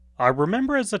I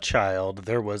remember as a child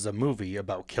there was a movie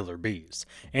about killer bees,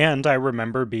 and I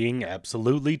remember being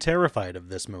absolutely terrified of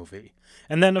this movie.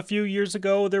 And then a few years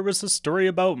ago there was a story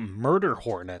about murder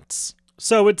hornets.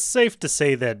 So it's safe to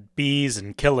say that bees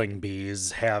and killing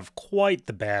bees have quite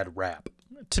the bad rap.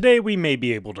 Today we may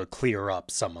be able to clear up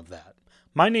some of that.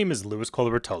 My name is Louis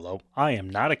Colobertolo. I am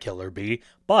not a killer bee,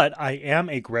 but I am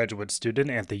a graduate student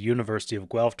at the University of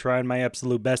Guelph trying my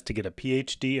absolute best to get a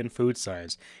PhD in food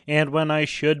science. And when I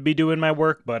should be doing my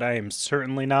work, but I am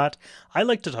certainly not, I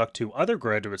like to talk to other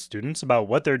graduate students about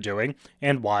what they're doing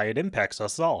and why it impacts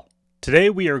us all. Today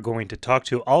we are going to talk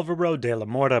to Alvaro de la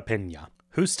Mora Pena,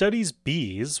 who studies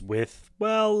bees with,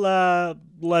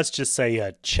 let's just say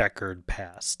a checkered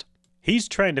past. He's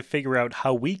trying to figure out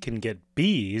how we can get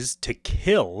bees to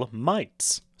kill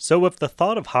mites. So if the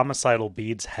thought of homicidal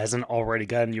bees hasn't already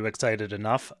gotten you excited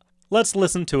enough, let's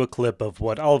listen to a clip of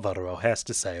what Alvaro has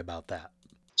to say about that.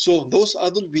 So those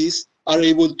adult bees are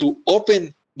able to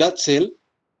open that cell,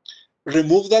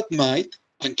 remove that mite,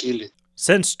 and kill it.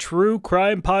 Since true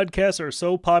crime podcasts are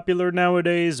so popular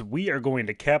nowadays, we are going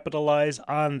to capitalize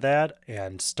on that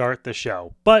and start the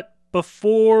show. But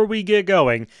before we get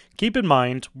going, keep in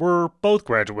mind we're both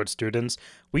graduate students.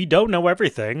 We don't know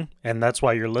everything, and that's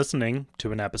why you're listening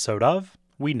to an episode of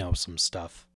We Know Some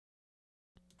Stuff.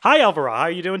 Hi, Alvaro. How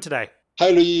are you doing today? Hi,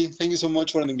 Luigi. Thank you so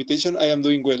much for the invitation. I am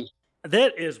doing well.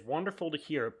 That is wonderful to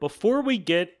hear. Before we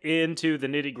get into the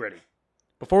nitty-gritty,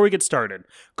 before we get started,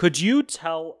 could you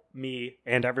tell me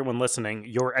and everyone listening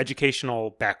your educational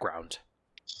background?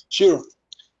 Sure.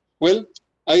 Well,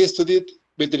 I studied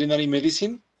veterinary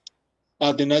medicine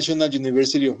at the National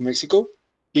University of Mexico.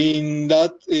 In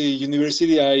that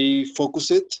university, I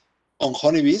focused on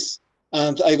honeybees,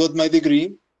 and I got my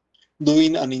degree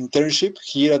doing an internship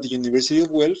here at the University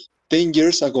of Guelph 10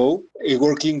 years ago,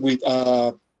 working with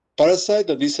a parasite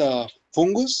that is a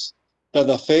fungus that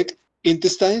affect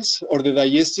intestines or the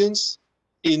digestions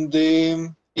in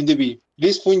the bee.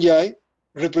 This fungi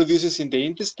reproduces in the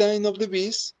intestine of the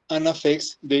bees and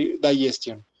affects the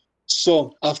digestion.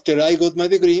 So after I got my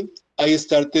degree, I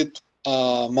started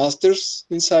a master's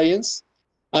in science,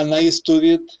 and I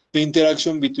studied the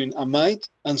interaction between a mite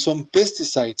and some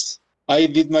pesticides. I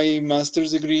did my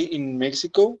master's degree in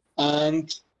Mexico,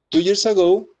 and 2 years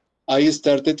ago, I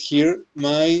started here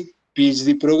my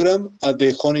PhD program at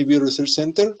the Honeybee Research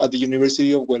Center at the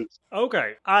University of Guelph.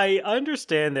 Okay, I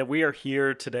understand that we are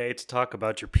here today to talk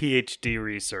about your PhD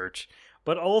research,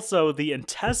 but also the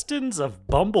intestines of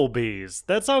bumblebees.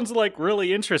 That sounds like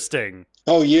really interesting.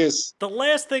 Oh, yes. The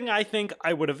last thing I think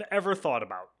I would have ever thought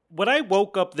about. When I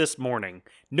woke up this morning,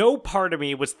 no part of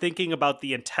me was thinking about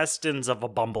the intestines of a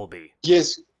bumblebee.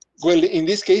 Yes. Well, in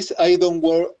this case, I don't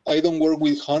work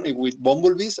with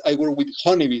bumblebees. I work with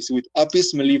honeybees, with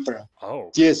Apis mellifera.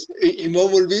 Oh. Yes, in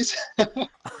bumblebees.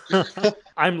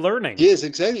 I'm learning. Yes,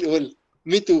 exactly. Well,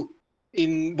 me too.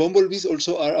 In bumblebees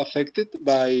also are affected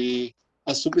by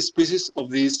a subspecies of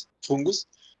this fungus,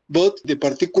 but the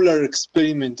particular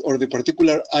experiment or the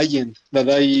particular agent that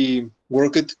I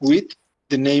worked with,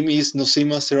 the name is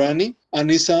Nosema serrani,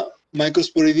 and it's a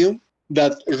microsporidium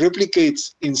that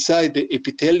replicates inside the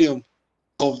epithelium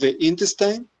of the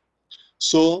intestine.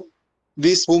 So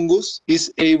this fungus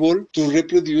is able to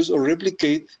reproduce or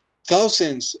replicate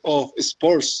thousands of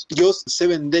spores just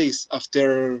 7 days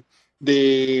after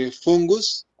the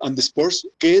fungus and the spores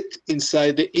get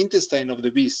inside the intestine of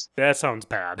the bees. That sounds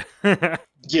bad.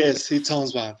 Yes, it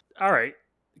sounds bad. All right.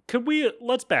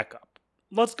 Let's back up.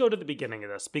 Let's go to the beginning of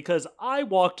this, because I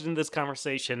walked into this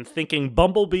conversation thinking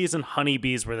bumblebees and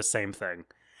honeybees were the same thing.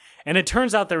 And it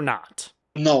turns out they're not.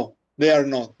 No, they are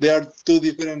not. They are two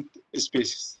different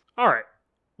species. All right.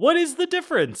 What is the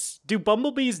difference? Do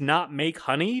bumblebees not make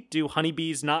honey? Do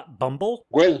honeybees not bumble?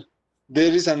 Well,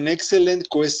 there is an excellent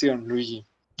question, Luigi.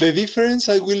 The difference,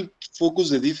 I will focus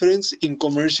the difference in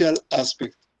commercial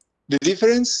aspect. The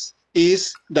difference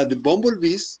is that the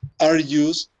bumblebees are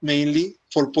used mainly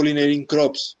for pollinating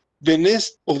crops. The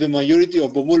nest of the majority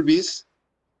of bumblebees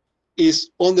is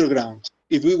underground.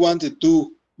 If we wanted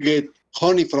to get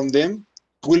honey from them,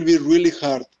 it will be really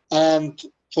hard. And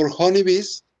for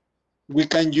honeybees, we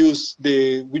can use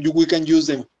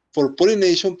them for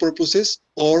pollination purposes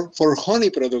or for honey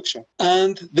production.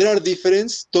 And there are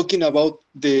differences talking about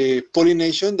the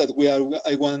pollination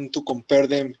I want to compare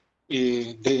them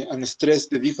and stress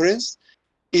the difference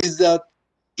is that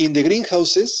in the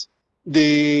greenhouses,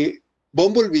 the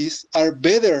bumblebees are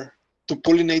better to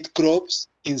pollinate crops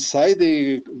inside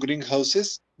the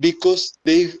greenhouses because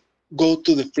they go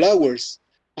to the flowers,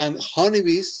 and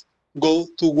honeybees go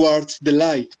towards the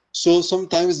light. So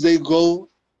sometimes they go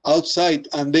outside,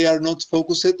 and they are not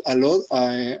focused a lot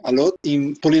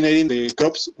in pollinating the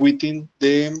crops within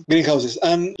the greenhouses.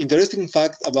 An interesting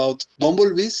fact about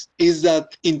bumblebees is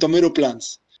that in tomato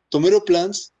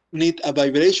plants need a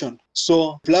vibration.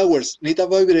 So flowers need a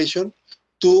vibration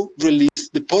to release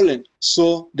the pollen.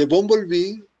 So the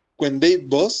bumblebee, when they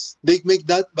buzz, they make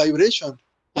that vibration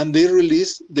and they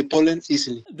release the pollen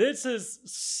easily. This is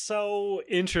so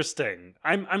interesting.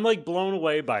 I'm like blown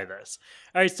away by this.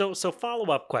 All right, so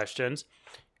follow up questions.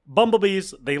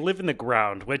 Bumblebees, they live in the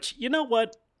ground, which, you know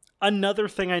what? Another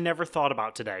thing I never thought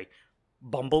about today.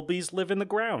 Bumblebees live in the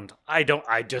ground. I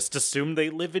just assume they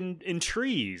live in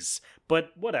trees.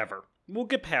 But whatever. We'll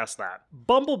get past that.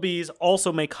 Bumblebees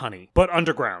also make honey, but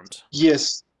underground.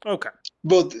 Yes, Okay.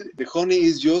 but the honey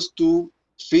is just to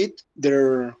feed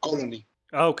their colony.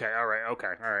 Okay, all right, okay,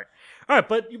 all right. All right,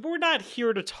 but we're not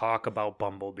here to talk about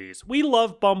bumblebees. We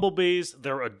love bumblebees.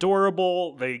 They're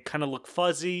adorable. They kind of look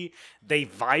fuzzy. They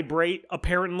vibrate,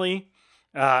 apparently.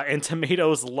 And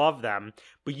tomatoes love them.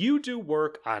 But you do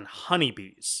work on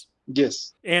honeybees.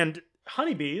 Yes, And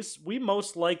honeybees, we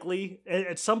most likely,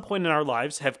 at some point in our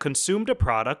lives, have consumed a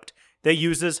product that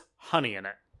uses honey in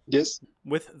it. yes.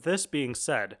 With this being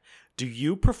said, do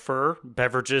you prefer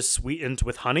beverages sweetened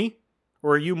with honey?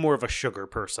 Or are you more of a sugar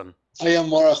person? I am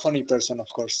more a honey person, of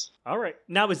course. All right.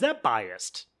 Now, is that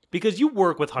biased? Because you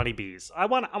work with honeybees. I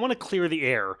want to clear the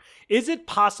air. Is it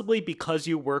possibly because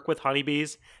you work with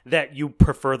honeybees that you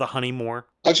prefer the honey more?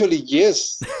 Actually,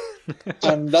 yes.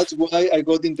 And that's why I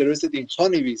got interested in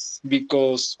honeybees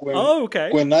because Oh, okay.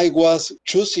 when I was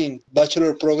choosing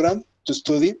bachelor program to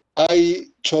study, I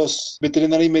chose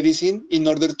veterinary medicine in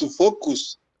order to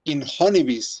focus in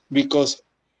honeybees because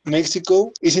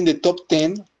Mexico is in the top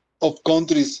 10 of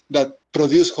countries that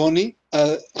produce honey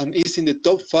and is in the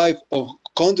top 5 of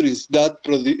countries that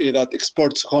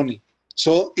exports honey.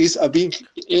 So it's a big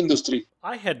industry.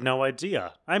 I had no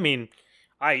idea. I mean,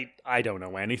 I don't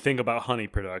know anything about honey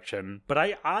production, but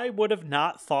I would have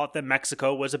not thought that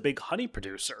Mexico was a big honey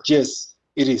producer. Yes,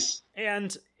 it is.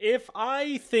 And if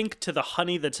I think to the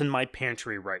honey that's in my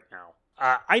pantry right now,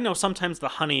 I know sometimes the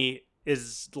honey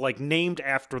is like named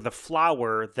after the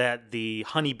flower that the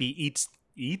honeybee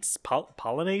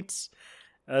pollinates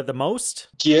the most.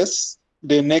 Yes,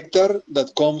 the nectar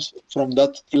that comes from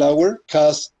that flower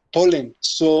has pollen.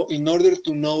 So, in order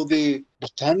to know the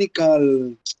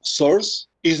botanical source,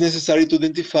 it's necessary to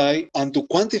identify and to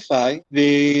quantify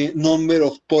the number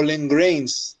of pollen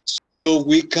grains. So,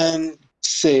 we can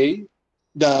say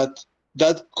that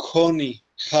that honey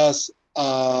has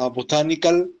a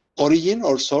botanical origin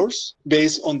or source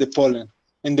based on the pollen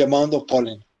and the amount of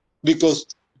pollen. Because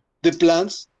the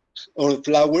plants or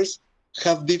flowers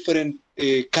have different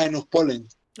kind of pollen.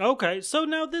 Okay, so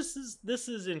now this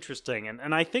is interesting,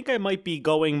 and I think I might be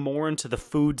going more into the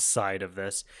food side of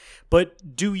this.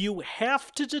 But do you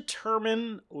have to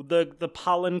determine the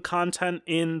pollen content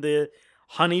in the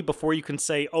honey before you can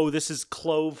say, oh, this is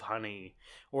clove honey,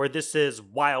 or this is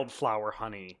wildflower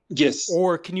honey? Yes.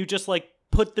 Or can you just like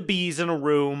put the bees in a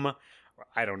room?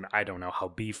 I don't know how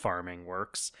bee farming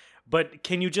works, but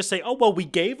can you just say, oh, well, we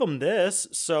gave them this,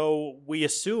 so we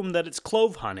assume that it's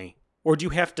clove honey? Or do you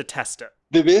have to test it?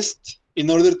 The best,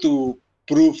 in order to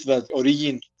prove that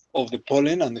origin of the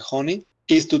pollen and the honey,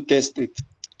 is to test it.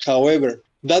 However,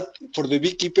 that for the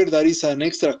beekeeper, that is an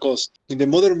extra cost. In the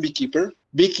modern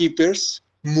beekeepers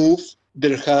move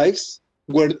their hives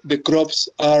where the crops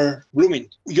are blooming.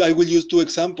 I will use two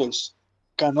examples: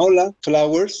 canola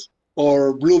flowers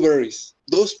or blueberries.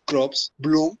 Those crops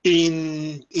bloom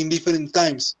in different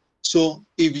times. So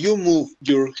if you move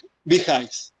your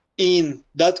beehives in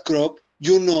that crop,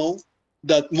 you know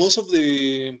that most of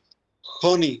the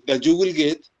honey that you will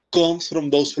get comes from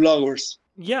those flowers.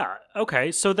 Yeah,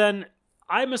 okay. So then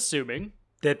I'm assuming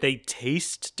that they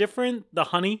taste different, the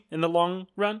honey, in the long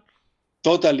run.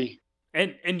 Totally.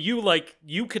 And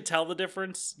you could tell the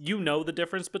difference? You know the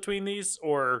difference between these?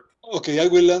 Or Okay, I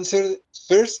will answer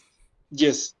first.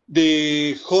 Yes,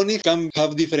 the honey can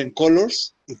have different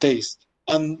colors and taste.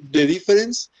 And the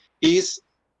difference is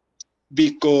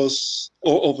because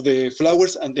of the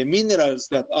flowers and the minerals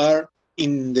that are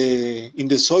in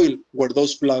the soil where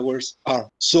those flowers are.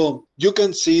 So you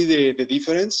can see the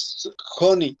difference.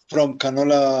 Honey from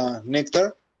canola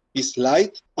nectar is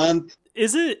light, and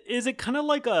is it kind of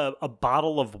like a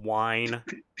bottle of wine?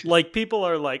 Like people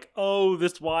are like, oh,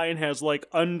 this wine has like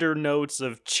undernotes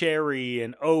of cherry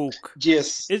and oak.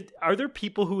 yes, Are there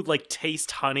people who like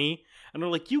taste honey and are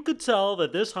like, you could tell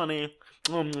that this honey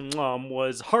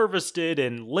was harvested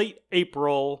in late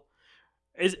April?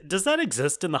 Does that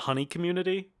exist in the honey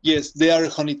community? yes, they are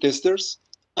honey testers,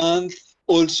 and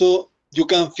also You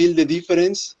can feel the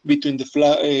difference between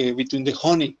between the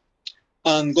honey.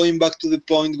 And going back to the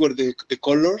point where the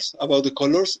colors, about the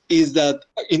colors, is that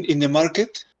in the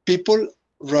market, people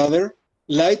rather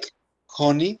like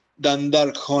honey than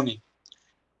dark honey.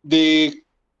 The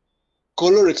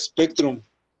color spectrum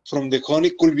from the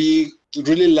honey could be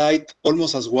really light,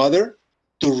 almost as water,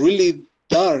 to really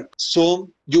dark. So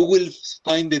you will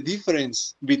find the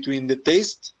difference between the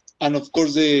taste and, of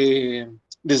course, the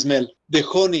smell. The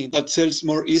honey that sells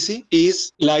more easy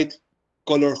is light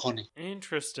color honey.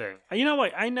 Interesting. You know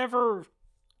what?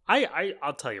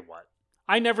 I'll tell you what.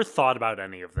 I never thought about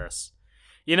any of this.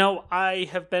 You know, I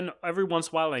have been every once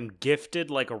in a while I'm gifted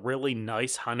like a really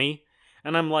nice honey,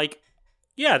 and I'm like,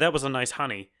 yeah, that was a nice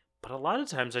honey. But a lot of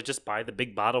times I just buy the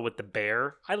big bottle with the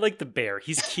bear. I like the bear.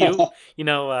 He's cute. You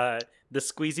know, the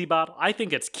squeezy bottle. I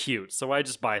think it's cute, so I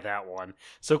just buy that one.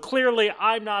 So clearly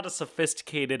I'm not a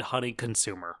sophisticated honey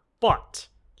consumer. But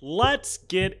let's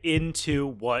get into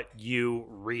what you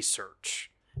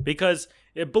research. Because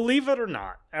believe it or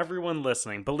not, everyone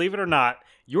listening, believe it or not,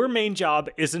 your main job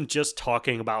isn't just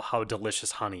talking about how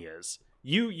delicious honey is.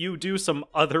 You do some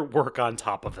other work on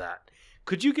top of that.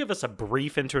 Could you give us a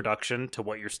brief introduction to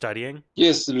what you're studying?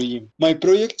 Yes, Luigi. My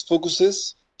project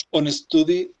focuses on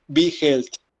study bee health.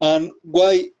 And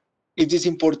why it is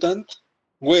important?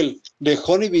 Well, the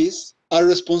honeybees are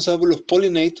responsible of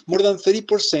pollinate more than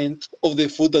 30% of the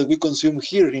food that we consume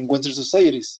here in Western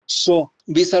societies. So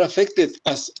bees are affected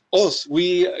as us.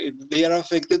 They are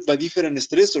affected by different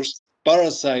stressors,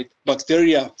 parasite,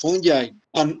 bacteria, fungi,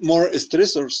 and more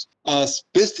stressors as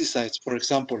pesticides, for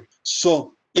example.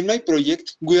 So in my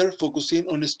project, we are focusing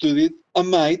on studying a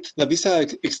mite that is an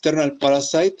external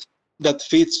parasite that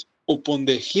feeds upon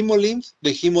the hemolymph.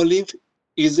 The hemolymph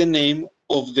is the name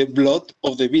of the blood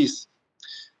of the bees.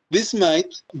 This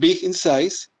might be in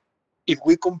size if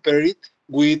we compare it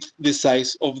with the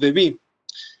size of the bee.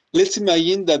 Let's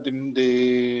imagine that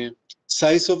the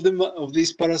size of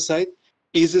this parasite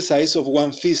is the size of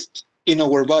one fist in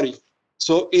our body.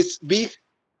 So it's big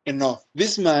enough.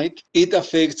 This mite, it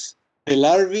affects the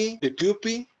larvae, the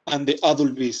pupae, and the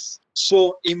adult bees.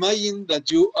 So imagine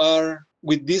that you are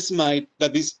with this mite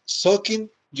that is sucking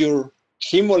your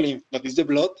hemolymph, that is the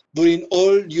blood, during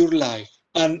all your life.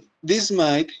 And this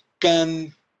mite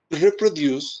can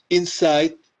reproduce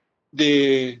inside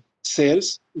the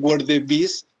cells where the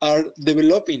bees are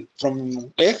developing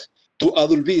from egg to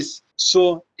adult bees.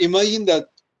 So imagine that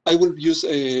I will use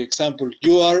an example.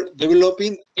 You are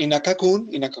developing in a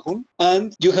cocoon,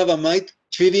 and you have a mite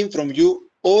feeding from you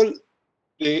all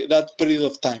that period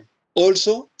of time.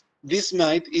 Also, this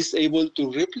mite is able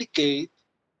to replicate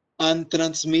and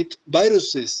transmit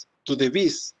viruses to the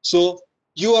bees. So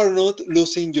you are not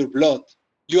losing your blood.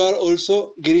 You are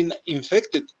also getting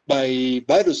infected by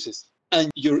viruses, and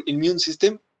your immune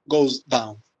system goes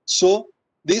down. So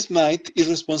this mite is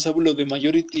responsible of the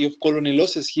majority of colony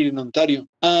losses here in Ontario.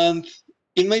 And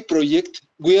in my project,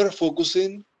 we are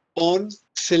focusing on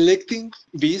selecting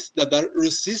bees that are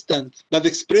resistant, that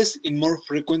express in more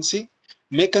frequency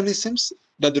mechanisms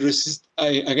that resist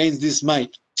against this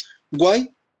mite. Why?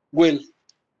 Well,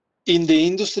 in the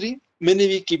industry, many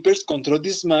beekeepers control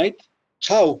this mite.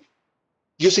 How?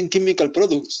 Using chemical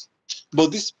products.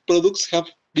 But these products have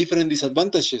different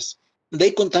disadvantages.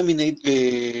 They contaminate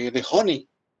the honey,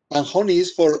 and honey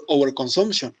is for our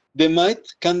consumption. The mite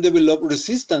can develop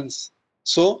resistance.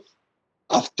 So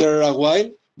after a while,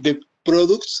 the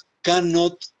products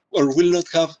cannot or will not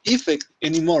have effect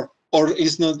anymore, or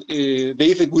is not the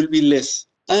effect will be less.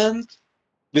 And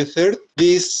the third,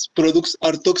 these products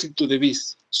are toxic to the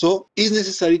bees. So it's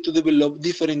necessary to develop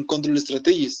different control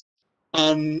strategies.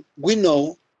 And we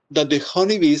know that the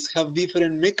honeybees have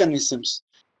different mechanisms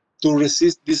to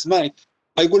resist this mite.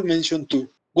 I will mention two.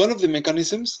 One of the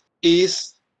mechanisms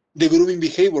is the grooming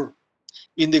behavior.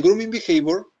 In the grooming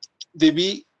behavior, the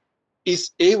bee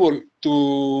is able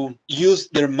to use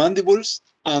their mandibles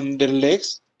and their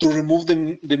legs to remove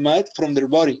the mite from their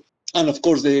body. And of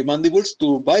course, the mandibles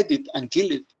to bite it and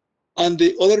kill it. And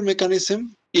the other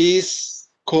mechanism is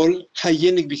called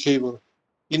hygienic behavior.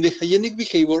 In the hygienic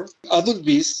behavior, adult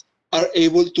bees are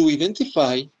able to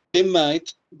identify the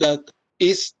mite that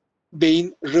is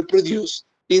being reproduced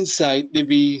inside the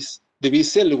bee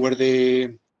cell where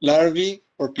the larvae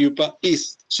or pupa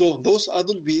is. So those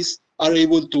adult bees are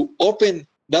able to open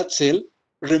that cell,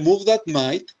 remove that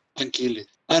mite, and kill it.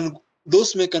 And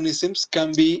those mechanisms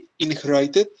can be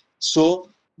inherited, so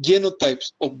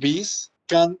genotypes of bees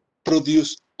can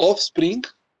produce offspring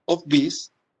of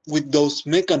bees with those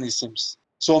mechanisms.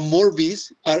 So more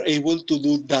bees are able to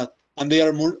do that, and they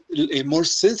are more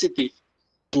sensitive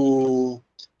to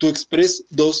to express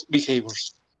those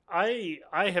behaviors. I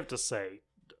have to say,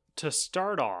 to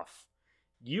start off,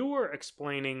 you were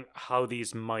explaining how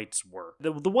these mites work.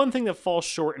 The one thing that falls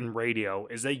short in radio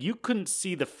is that you couldn't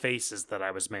see the faces that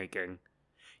I was making.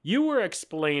 You were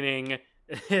explaining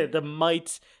the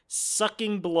mites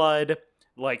sucking blood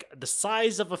like the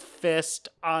size of a fist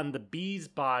on the bee's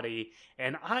body,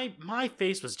 and my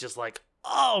face was just like,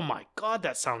 oh my god,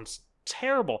 that sounds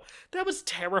terrible. That was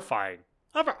terrifying.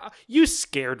 You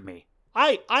scared me.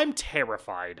 I'm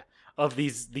terrified of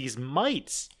these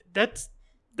mites. That's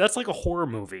like a horror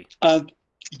movie. And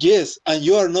yes, and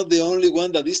you are not the only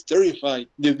one that is terrified.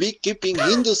 The beekeeping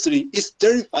industry is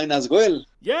terrifying as well.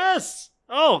 Yes.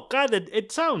 Oh god,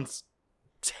 it sounds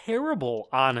terrible.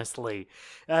 Honestly,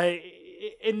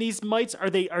 and these mites, are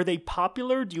they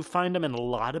popular? Do you find them in a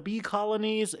lot of bee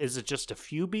colonies? Is it just a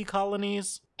few bee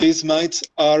colonies? These mites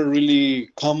are really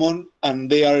common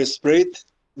and they are spread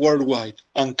worldwide.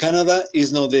 And Canada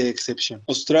is not the exception.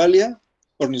 Australia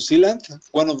or New Zealand,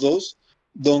 one of those,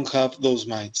 don't have those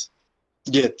mites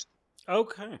yet.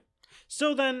 Okay.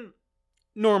 So then,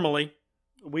 normally,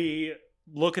 we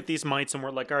look at these mites and we're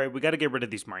like, all right, we got to get rid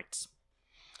of these mites.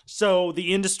 So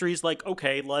the industry's like,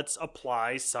 okay, let's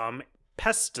apply some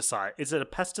pesticide. Is it a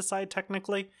pesticide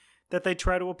technically that they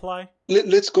try to apply?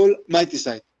 Let's call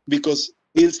miticide because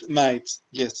kills mites.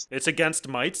 Yes. It's against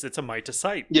mites. It's a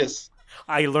miticide. Yes.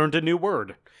 I learned a new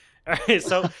word. All right,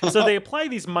 so they apply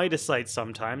these miticides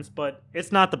sometimes, but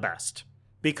it's not the best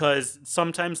because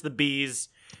sometimes the bees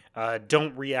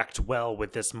don't react well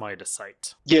with this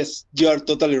miticide. Yes, you are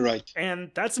totally right.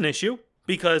 And that's an issue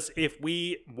because if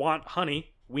we want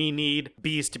honey, we need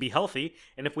bees to be healthy.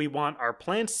 And if we want our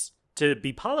plants to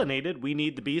be pollinated, we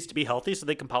need the bees to be healthy so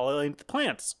they can pollinate the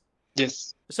plants.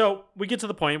 Yes. So we get to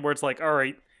the point where it's like, all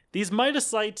right, these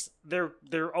miticides, they're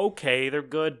okay, they're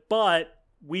good, but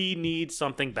we need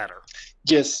something better.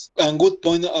 Yes, and good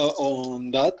point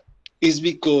on that is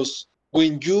because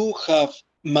when you have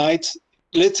mites,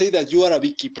 let's say that you are a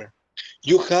beekeeper,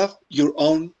 you have your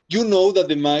own, you know that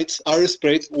the mites are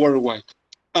spread worldwide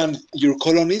and your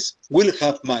colonies will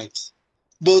have mites.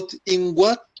 But in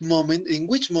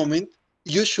which moment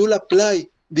you should apply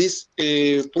these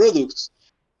products?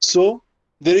 So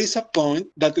there is a point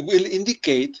that will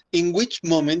indicate in which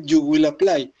moment you will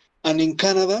apply. And in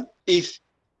Canada, if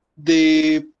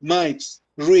the mites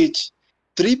reach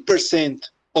 3%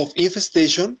 of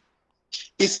infestation,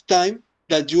 it's time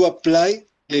that you apply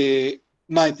the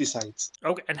miticides.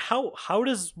 Okay, and how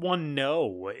does one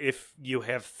know if you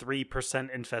have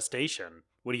 3% infestation?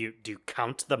 What do you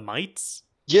count the mites?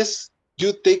 Yes,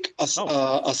 you take a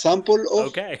sample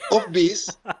of bees,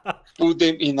 put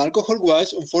them in alcohol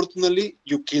wash. Unfortunately,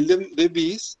 you kill the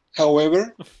bees.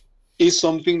 However, it's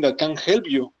something that can help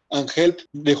you and help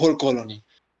the whole colony.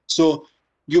 So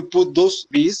you put those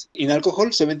bees in alcohol,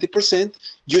 70%,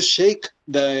 you shake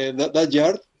that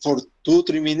jar for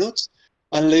 2-3 minutes,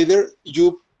 and later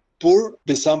you pour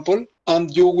the sample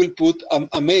and you will put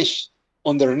a mesh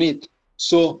underneath.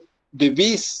 So the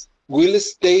bees will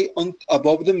stay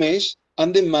above the mesh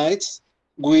and the mites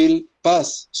will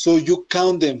pass. So you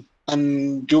count them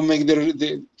and you make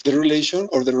the relation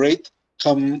or the rate,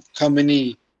 how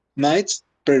many mites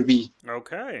per bee.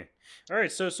 Okay. All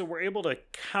right, so we're able to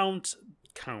count,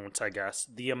 I guess,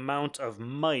 the amount of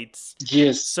mites.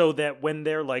 Yes. So that when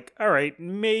they're like, all right,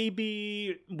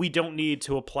 maybe we don't need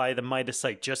to apply the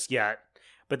miticide just yet.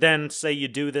 But then say you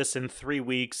do this in 3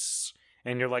 weeks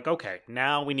and you're like, okay,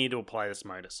 now we need to apply this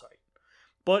miticide.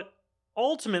 But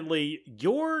ultimately,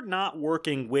 you're not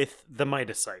working with the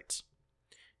miticides.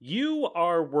 You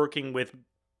are working with,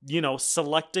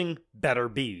 selecting better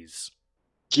bees.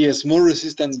 Yes, more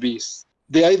resistant bees.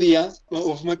 The idea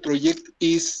of my project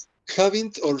is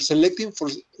having or selecting for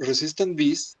resistant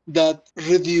bees that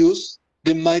reduce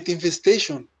the mite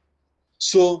infestation.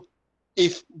 So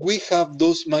if we have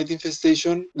those mite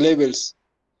infestation levels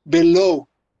below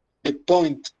the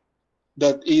point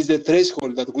that is the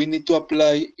threshold that we need to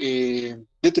apply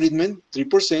the treatment,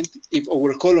 3%, if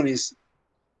our colonies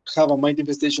have a mite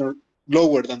infestation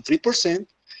lower than 3%,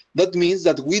 that means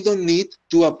that we don't need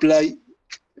to apply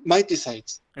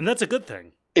miticides. And that's a good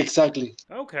thing. Exactly.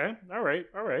 Okay. All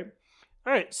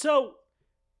right. So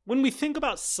when we think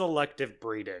about selective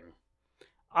breeding,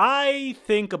 I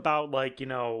think about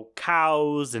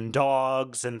cows and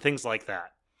dogs and things like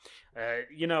that.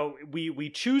 We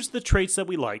choose the traits that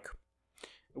we like.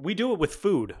 We do it with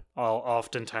food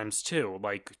oftentimes too,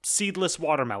 like seedless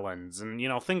watermelons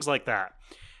and things like that.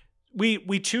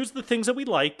 We choose the things that we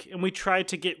like and we try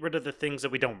to get rid of the things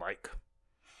that we don't like.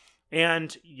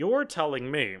 And you're telling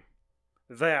me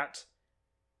that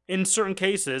in certain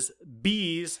cases,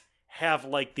 bees have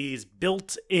like these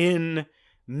built-in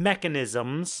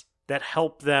mechanisms that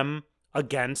help them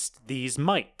against these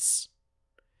mites.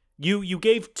 You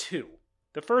gave two.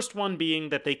 The first one being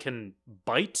that they can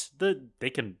they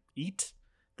can eat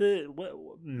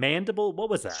mandible. What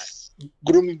was that?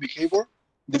 Grooming behavior.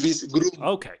 The bees groom.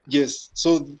 Okay. Yes.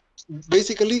 So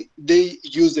basically, they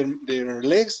use their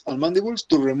legs and mandibles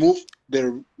to remove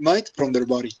their mite from their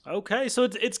body. Okay, so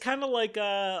it's kind of like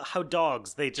how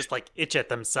dogs, they just like itch at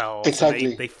themselves and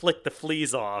Exactly. they flick the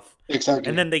fleas off, Exactly.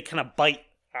 and then they kind of bite.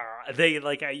 They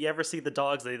like you ever see the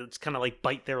dogs? They just kind of like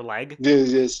bite their leg.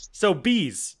 Yes, yes. So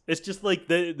bees, it's just like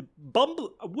the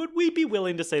bumble. Would we be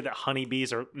willing to say that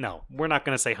honeybees are? No, we're not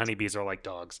going to say honeybees are like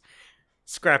dogs.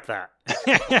 Scrap that.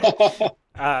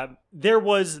 There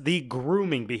was the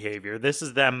grooming behavior. This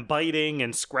is them biting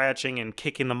and scratching and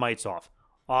kicking the mites off.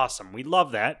 Awesome. We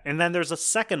love that. And then there's a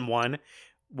second one,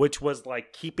 which was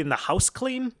like keeping the house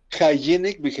clean.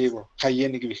 Hygienic behavior.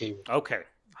 Hygienic behavior. Okay.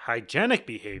 Hygienic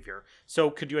behavior. So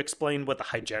could you explain what the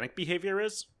hygienic behavior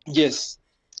is? Yes.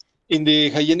 In the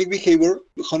hygienic behavior,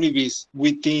 honeybees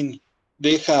within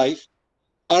the hive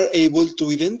are able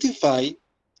to identify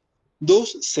those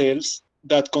cells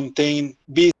that contain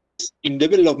bees in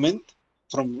development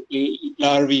from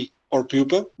larvae or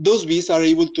pupa. Those bees are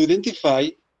able to identify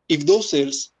if those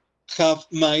cells have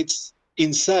mites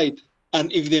inside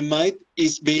and if the mite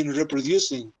is being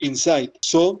reproducing inside.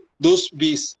 So those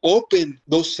bees open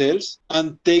those cells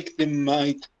and take the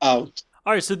mite out.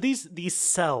 All right, so these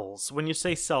cells, when you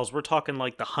say cells, we're talking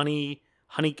like the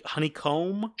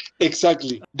honeycomb?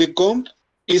 Exactly. The comb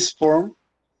is formed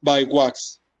by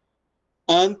wax,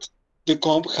 and the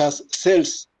comb has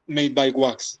cells made by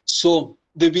wax. So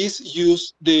the bees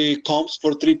use the combs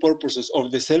for three purposes, or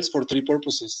the cells for three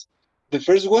purposes. The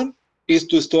first one is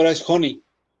to storage honey.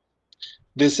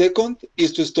 The second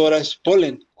is to storage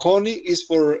pollen. Honey is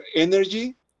for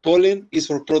energy, pollen is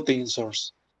for protein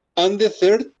source. And the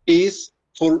third is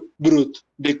for brood.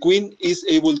 The queen is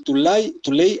able to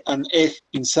lay an egg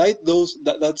inside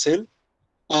that cell,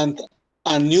 and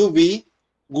a new bee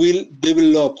will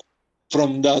develop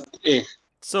from that egg.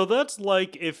 So that's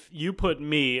like if you put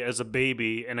me as a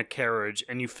baby in a carriage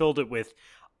and you filled it with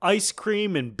ice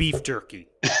cream and beef jerky.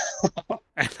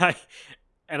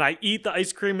 and I eat the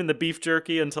ice cream and the beef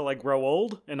jerky until I grow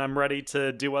old and I'm ready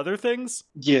to do other things?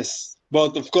 Yes,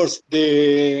 but of course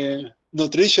the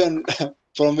nutrition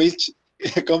from each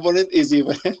component is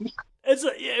different.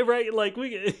 Yeah, right. Like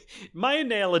my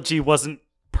analogy wasn't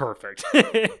perfect.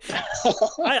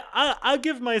 I'll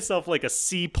give myself like a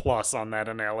C+ on that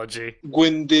analogy.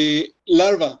 When the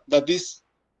larva that is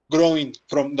growing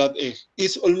from that egg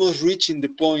is almost reaching the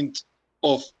point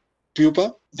of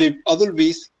pupa, the adult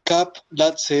bees cap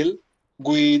that cell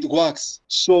with wax.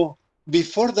 So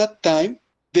before that time,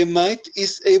 the mite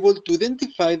is able to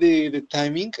identify the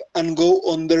timing and go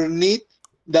underneath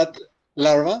that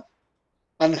larva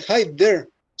and hide there.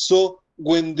 So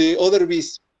when the other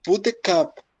bees put the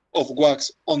cap of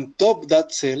wax on top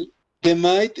that cell, the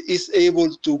mite is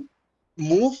able to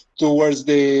move towards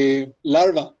the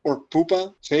larva or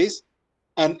pupa phase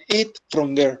and eat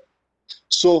from there.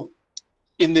 So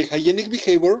in the hygienic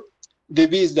behavior, the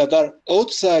bees that are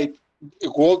outside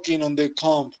walking on the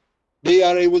comb, they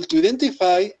are able to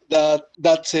identify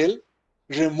that cell,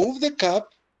 remove the cap,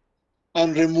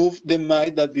 and remove the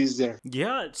mite that is there.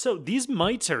 Yeah, so these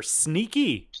mites are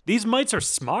sneaky. These mites are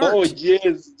smart. Oh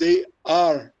yes, they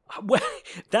are. Well,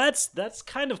 that's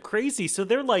kind of crazy. So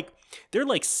they're like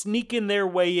sneaking their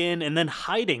way in and then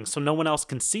hiding so no one else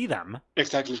can see them.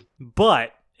 Exactly.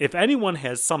 But if anyone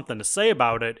has something to say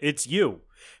about it, it's you,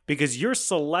 because you're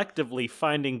selectively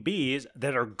finding bees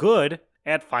that are good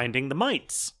at finding the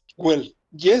mites. Well,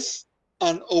 yes,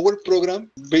 and our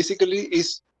program basically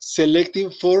is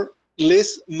selecting for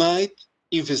less mite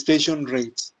infestation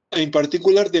rates, in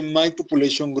particular the mite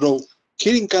population growth.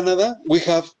 Here in Canada, we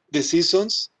have the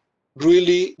seasons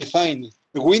really defined.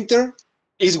 Winter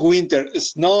is winter,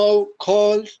 snow,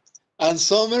 cold, and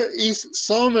summer is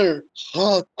summer,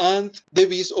 hot. And the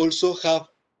bees also have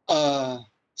a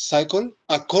cycle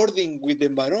according with the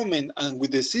environment and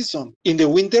with the season. In the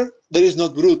winter, there is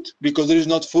not brood because there is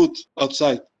not food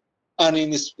outside. And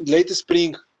in late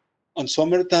spring and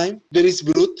summertime, there is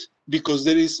brood because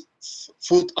there is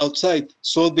food outside.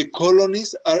 So the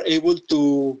colonies are able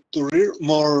to rear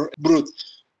more brood.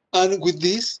 And with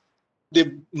this,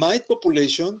 the mite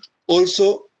population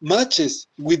also matches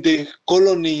with the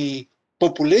colony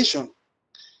population.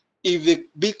 If the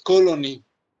big colony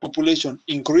population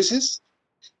increases,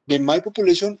 the mite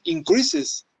population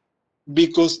increases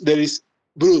because there is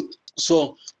brood.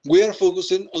 So we are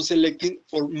focusing on selecting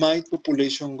for mite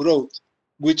population growth,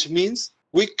 which means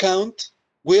we count,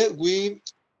 we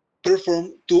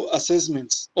perform two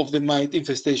assessments of the mite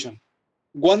infestation,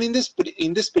 one in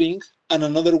the spring and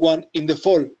another one in the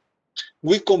fall.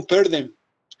 We compare them.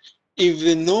 If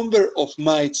the number of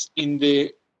mites in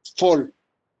the fall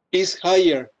is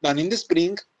higher than in the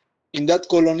spring in that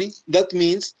colony, that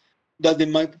means that the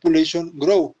mite population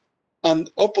grow.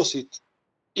 And opposite,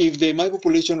 if the mite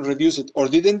population reduced or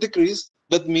didn't decrease,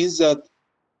 that means that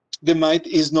the mite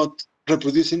is not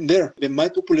reproducing there. The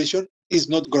mite population is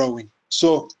not growing.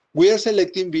 So we are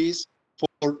selecting bees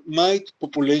for mite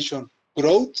population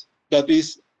growth, that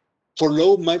is for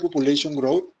low mite population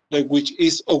growth, which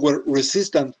is our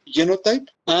resistant genotype,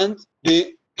 and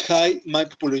the high mite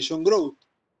population growth.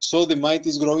 So the mite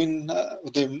is growing,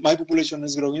 the mite population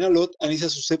is growing a lot, and it's a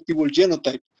susceptible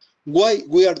genotype. Why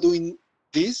we are doing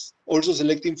this? Also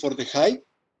selecting for the high,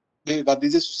 but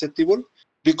this is susceptible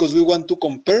because we want to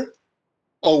compare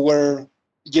our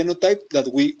genotype that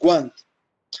we want.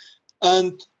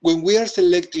 And when we are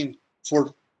selecting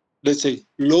for, let's say,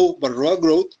 low varroa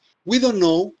growth, we don't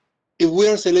know if we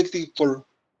are selecting for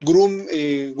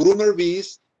groomer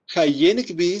bees,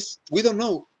 hygienic bees. We don't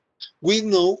know. We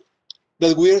know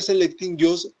that we are selecting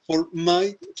just for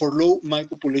low mite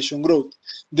population growth.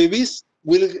 The bees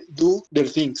will do their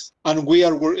things, and we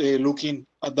are looking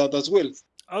at that as well.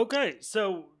 Okay,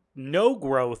 so no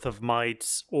growth of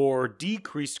mites or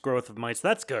decreased growth of mites,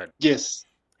 that's good. Yes,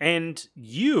 And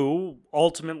you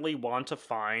ultimately want to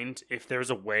find if there's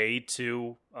a way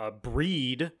to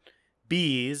breed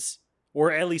bees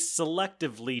or at least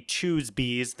selectively choose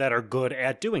bees that are good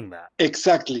at doing that.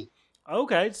 exactly.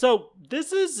 Okay, so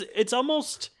it's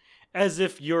almost as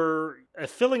if you're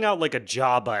filling out like a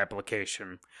job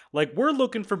application. Like, we're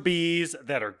looking for bees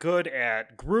that are good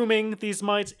at grooming these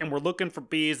mites, and we're looking for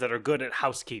bees that are good at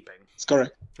housekeeping. It's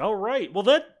correct. All right, well,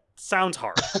 that sounds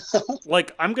hard.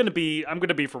 Like, I'm gonna be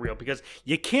for real, because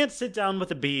you can't sit down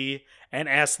with a bee and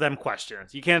ask them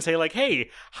questions. You can't say like,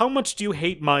 hey, how much do you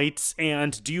hate mites,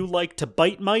 and do you like to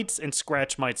bite mites and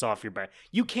scratch mites off your back?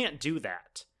 You can't do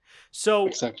that. So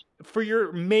Exactly. for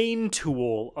your main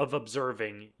tool of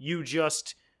observing, you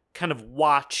just kind of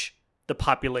watch the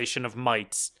population of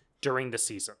mites during the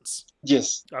seasons.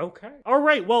 Yes. Okay. All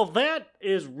right. Well, that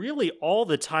is really all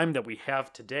the time that we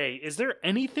have today. Is there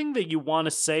anything that you want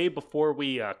to say before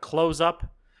we close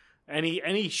up?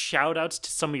 Any shout outs to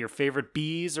some of your favorite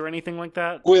bees or anything like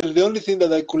that? Well, the only thing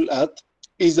that I could add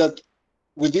is that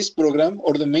with this program,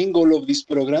 or the main goal of this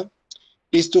program,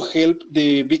 is to help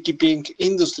the beekeeping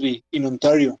industry in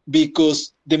Ontario,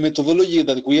 because the methodology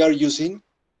that we are using,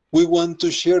 we want to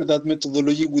share that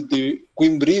methodology with the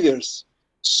queen breeders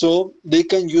so they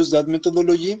can use that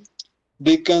methodology.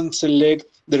 They can select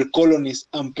their colonies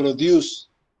and produce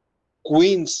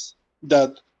queens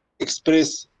that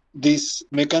express these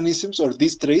mechanisms or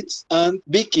these traits, and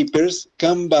beekeepers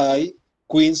can buy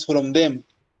queens from them.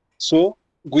 So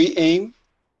we aim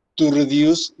to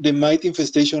reduce the mite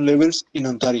infestation levels in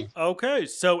Ontario. Okay.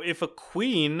 So if a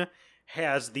queen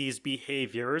has these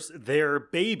behaviors, their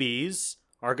babies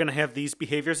are going to have these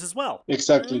behaviors as well.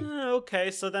 Exactly.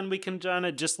 Okay, so then we can kind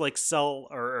of just like sell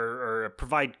or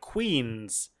provide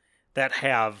queens that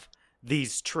have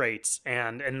these traits,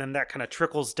 and then that kind of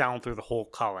trickles down through the whole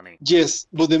colony. Yes,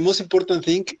 but the most important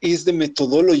thing is the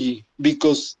methodology,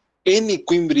 because any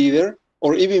queen breeder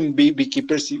or even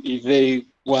beekeepers, if they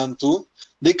want to,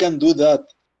 they can do that,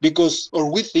 because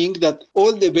or we think that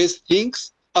all the best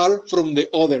things are from the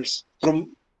others.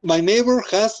 From my neighbor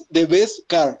has the best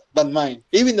car than mine,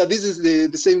 even that this is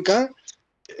the same car.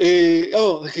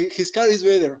 His car is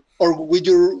better. Or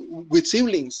with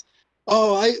siblings.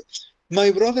 Oh, I my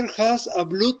brother has a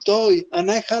blue toy and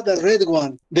I had a red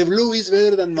one. The blue is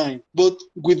better than mine. But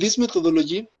with this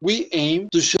methodology, we aim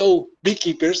to show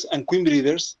beekeepers and queen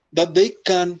breeders that they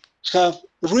can have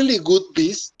really good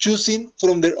bees choosing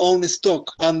from their own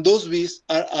stock, and those bees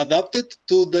are adapted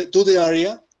to the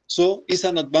area, so it's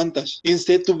an advantage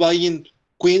instead to buying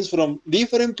queens from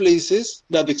different places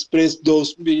that express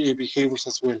those behaviors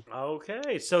as well.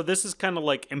 Okay, so this is kind of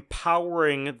like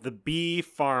empowering the bee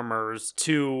farmers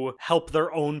to help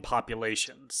their own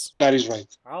populations. That is right.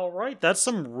 All right, that's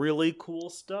some really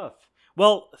cool stuff.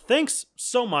 Well, thanks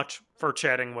so much for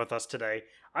chatting with us today.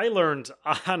 I learned,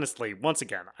 honestly, once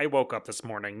again, I woke up this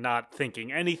morning not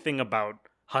thinking anything about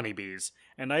honeybees,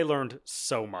 and I learned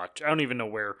so much. I don't even know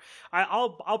where.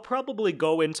 I'll probably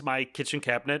go into my kitchen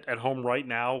cabinet at home right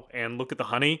now and look at the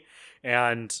honey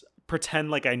and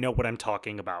pretend like I know what I'm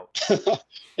talking about.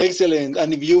 Excellent.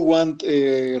 And if you want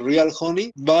real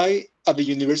honey, buy at the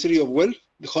University of Guelph.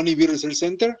 the Honeybee Research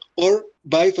Center or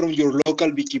buy from your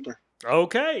local beekeeper.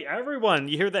 Okay, everyone,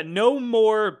 you hear that? No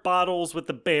more bottles with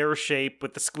the bear shape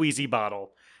with the squeezy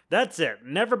bottle. That's it.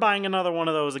 Never buying another one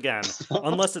of those again,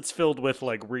 unless it's filled with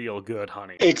like real good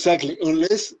honey. Exactly.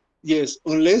 Unless is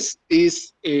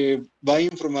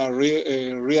buying from a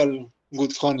real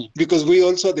good honey. Because we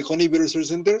also at the Honeybee Research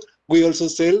Center we also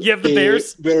sell You have the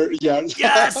bears? bear yards.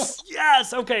 Yes!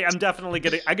 Yes! Okay, I'm gonna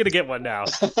get one now.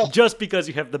 Just because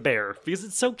you have the bear. Because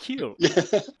it's so cute.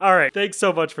 Alright, thanks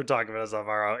so much for talking with us,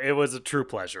 Alvaro. It was a true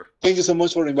pleasure. Thank you so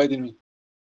much for inviting me.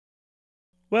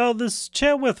 Well, this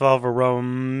chat with Alvaro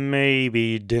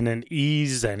maybe didn't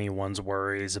ease anyone's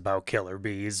worries about killer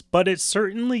bees, but it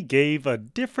certainly gave a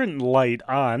different light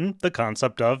on the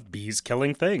concept of bees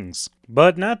killing things.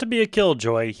 But not to be a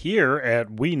killjoy, here at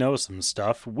We Know Some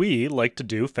Stuff, we like to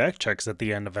do fact checks at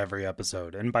the end of every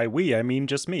episode. And by we, I mean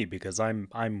just me, because I'm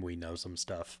We Know Some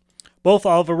Stuff. Both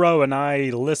Alvaro and I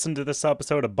listened to this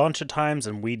episode a bunch of times,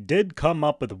 and we did come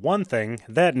up with one thing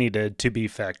that needed to be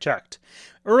fact-checked.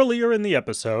 Earlier in the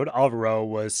episode, Alvaro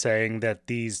was saying that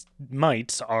these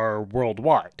mites are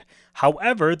worldwide.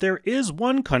 However, there is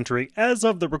one country, as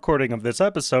of the recording of this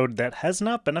episode, that has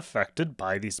not been affected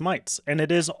by these mites, and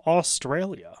it is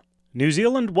Australia. New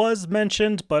Zealand was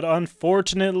mentioned, but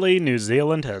unfortunately, New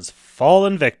Zealand has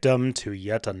fallen victim to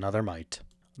yet another mite.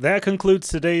 That concludes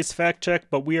today's fact check,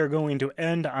 but we are going to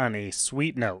end on a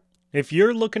sweet note. If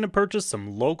you're looking to purchase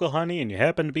some local honey and you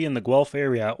happen to be in the Guelph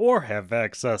area or have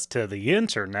access to the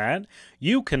internet,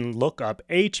 you can look up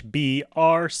hbrc.ca.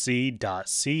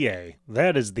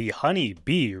 That is the Honey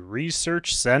Bee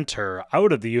Research Center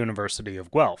out of the University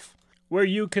of Guelph, where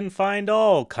you can find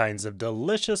all kinds of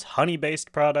delicious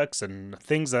honey-based products and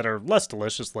things that are less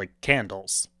delicious like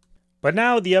candles. But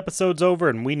now the episode's over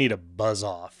and we need to buzz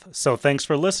off. So thanks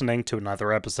for listening to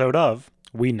another episode of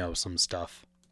We Know Some Stuff.